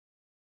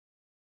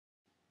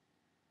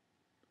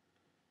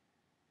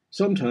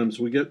Sometimes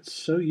we get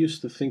so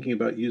used to thinking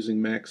about using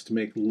Macs to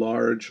make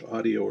large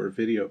audio or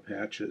video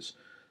patches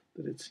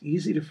that it's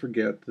easy to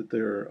forget that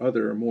there are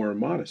other, more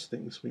modest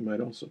things we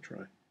might also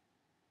try.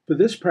 For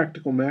this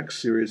Practical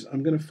Macs series,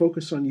 I'm going to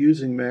focus on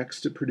using Macs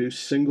to produce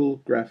single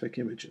graphic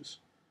images.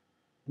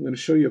 I'm going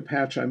to show you a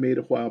patch I made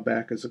a while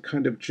back as a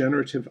kind of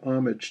generative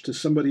homage to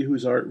somebody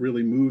whose art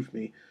really moved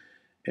me,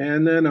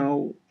 and then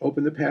I'll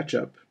open the patch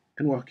up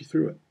and walk you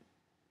through it.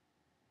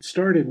 It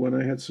started when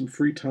I had some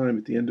free time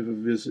at the end of a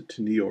visit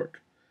to New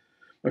York.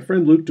 My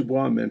friend Luc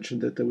Dubois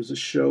mentioned that there was a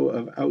show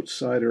of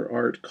outsider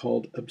art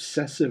called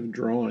Obsessive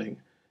Drawing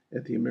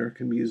at the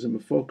American Museum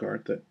of Folk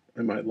Art that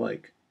I might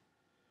like.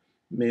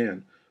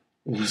 Man,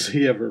 was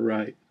he ever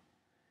right.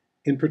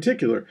 In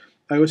particular,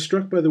 I was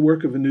struck by the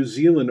work of a New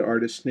Zealand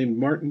artist named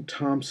Martin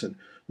Thompson,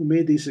 who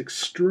made these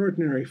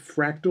extraordinary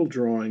fractal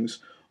drawings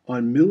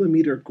on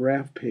millimeter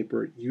graph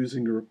paper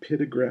using a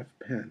rapidograph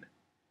pen.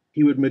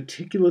 He would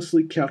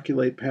meticulously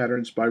calculate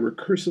patterns by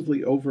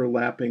recursively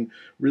overlapping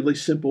really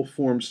simple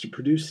forms to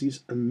produce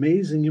these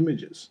amazing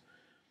images,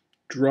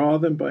 draw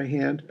them by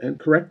hand and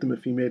correct them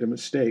if he made a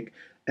mistake,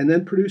 and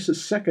then produce a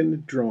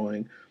second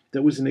drawing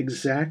that was an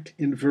exact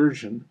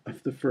inversion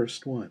of the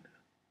first one.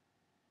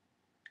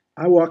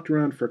 I walked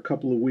around for a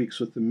couple of weeks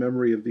with the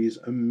memory of these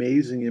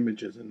amazing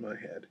images in my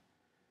head.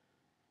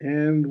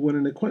 And when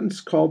an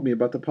acquaintance called me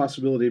about the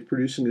possibility of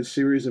producing a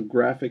series of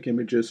graphic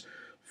images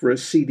for a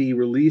CD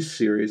release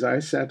series, I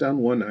sat down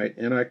one night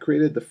and I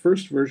created the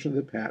first version of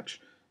the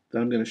patch that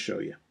I'm going to show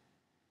you.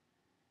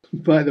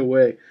 By the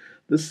way,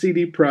 the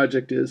CD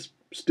project is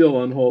still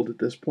on hold at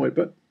this point,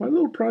 but my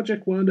little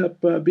project wound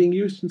up being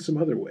used in some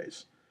other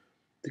ways.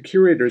 The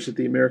curators at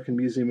the American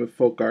Museum of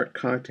Folk Art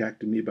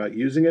contacted me about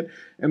using it,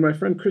 and my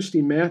friend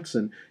Christy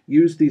Matson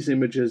used these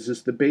images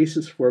as the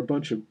basis for a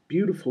bunch of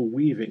beautiful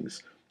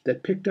weavings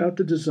that picked out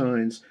the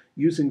designs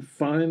using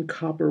fine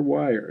copper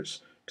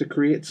wires to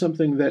create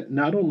something that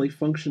not only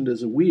functioned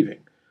as a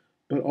weaving,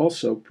 but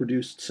also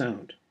produced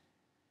sound.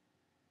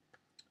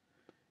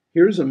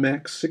 Here's a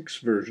Mac 6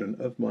 version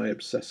of my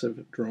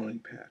Obsessive Drawing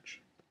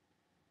patch.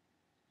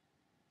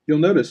 You'll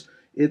notice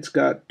it's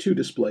got two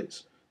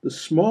displays. The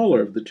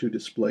smaller of the two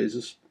displays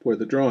is where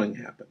the drawing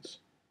happens.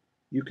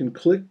 You can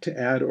click to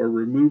add or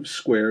remove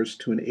squares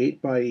to an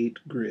 8x8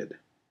 grid.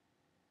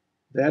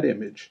 That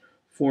image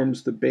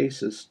forms the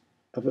basis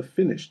of a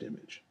finished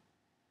image.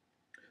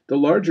 The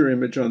larger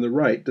image on the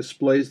right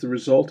displays the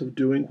result of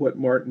doing what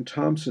Martin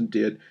Thompson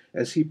did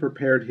as he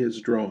prepared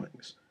his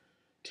drawings,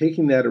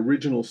 taking that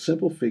original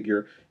simple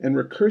figure and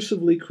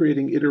recursively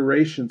creating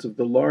iterations of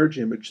the large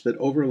image that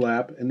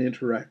overlap and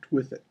interact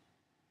with it.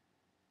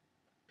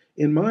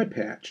 In my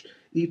patch,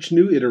 each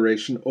new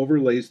iteration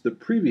overlays the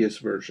previous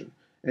version,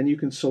 and you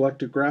can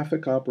select a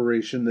graphic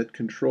operation that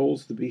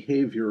controls the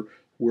behavior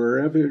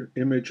wherever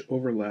image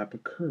overlap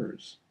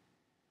occurs.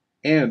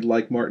 And,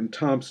 like Martin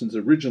Thompson's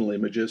original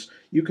images,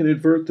 you can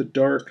invert the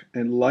dark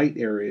and light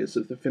areas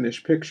of the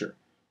finished picture,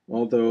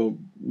 although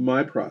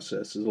my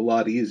process is a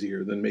lot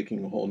easier than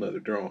making a whole nother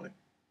drawing.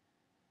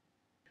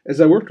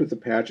 As I worked with the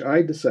patch,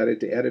 I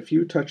decided to add a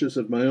few touches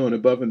of my own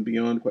above and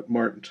beyond what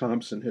Martin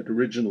Thompson had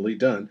originally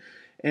done,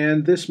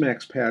 and this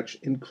Mac's patch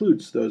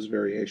includes those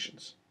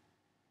variations.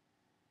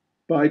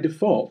 By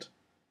default,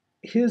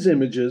 his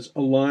images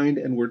aligned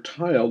and were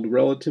tiled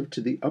relative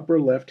to the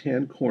upper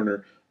left-hand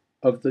corner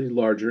of the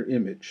larger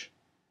image.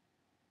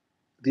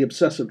 The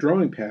Obsessive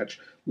Drawing patch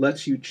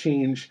lets you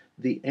change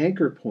the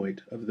anchor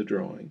point of the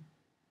drawing,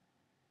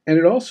 and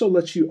it also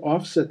lets you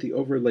offset the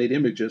overlaid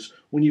images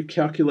when you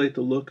calculate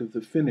the look of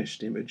the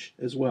finished image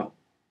as well.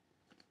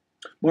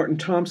 Martin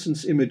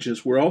Thompson's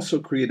images were also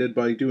created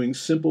by doing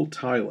simple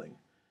tiling,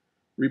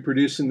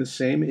 reproducing the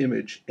same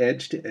image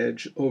edge to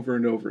edge over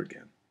and over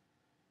again.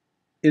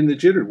 In the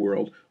jittered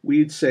world,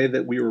 we'd say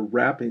that we were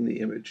wrapping the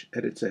image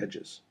at its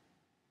edges.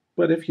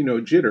 But if you know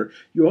jitter,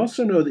 you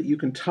also know that you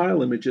can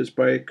tile images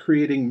by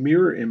creating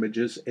mirror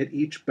images at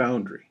each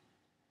boundary.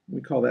 We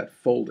call that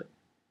folding.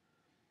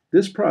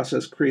 This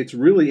process creates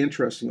really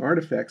interesting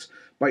artifacts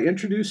by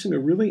introducing a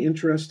really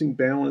interesting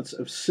balance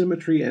of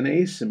symmetry and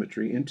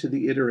asymmetry into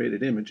the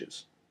iterated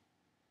images.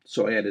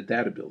 So I added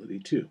that ability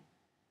too.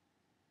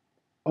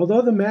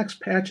 Although the Mac's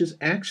patch is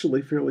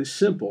actually fairly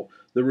simple,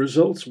 the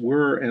results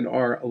were and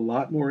are a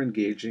lot more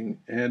engaging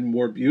and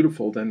more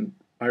beautiful than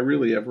I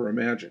really ever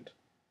imagined.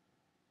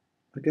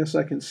 I guess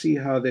I can see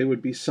how they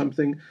would be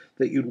something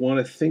that you'd want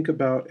to think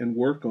about and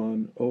work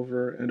on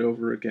over and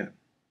over again.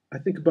 I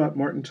think about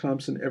Martin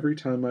Thompson every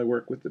time I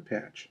work with the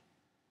patch.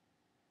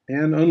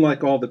 And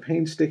unlike all the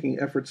painstaking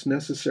efforts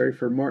necessary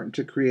for Martin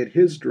to create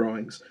his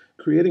drawings,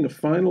 creating a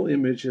final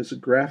image as a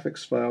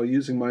graphics file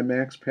using my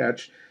Mac's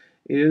patch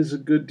is a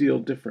good deal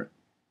different.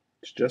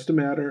 It's just a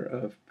matter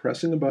of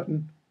pressing a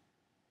button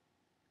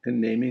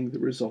and naming the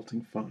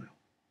resulting file.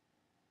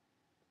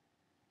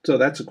 So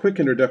that's a quick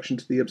introduction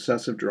to the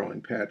Obsessive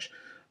Drawing patch.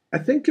 I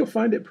think you'll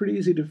find it pretty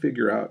easy to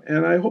figure out,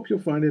 and I hope you'll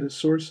find it a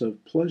source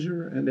of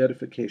pleasure and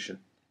edification.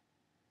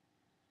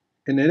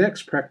 In the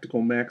next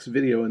Practical Macs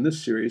video in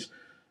this series,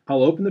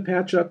 I'll open the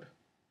patch up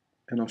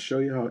and I'll show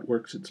you how it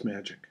works its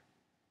magic.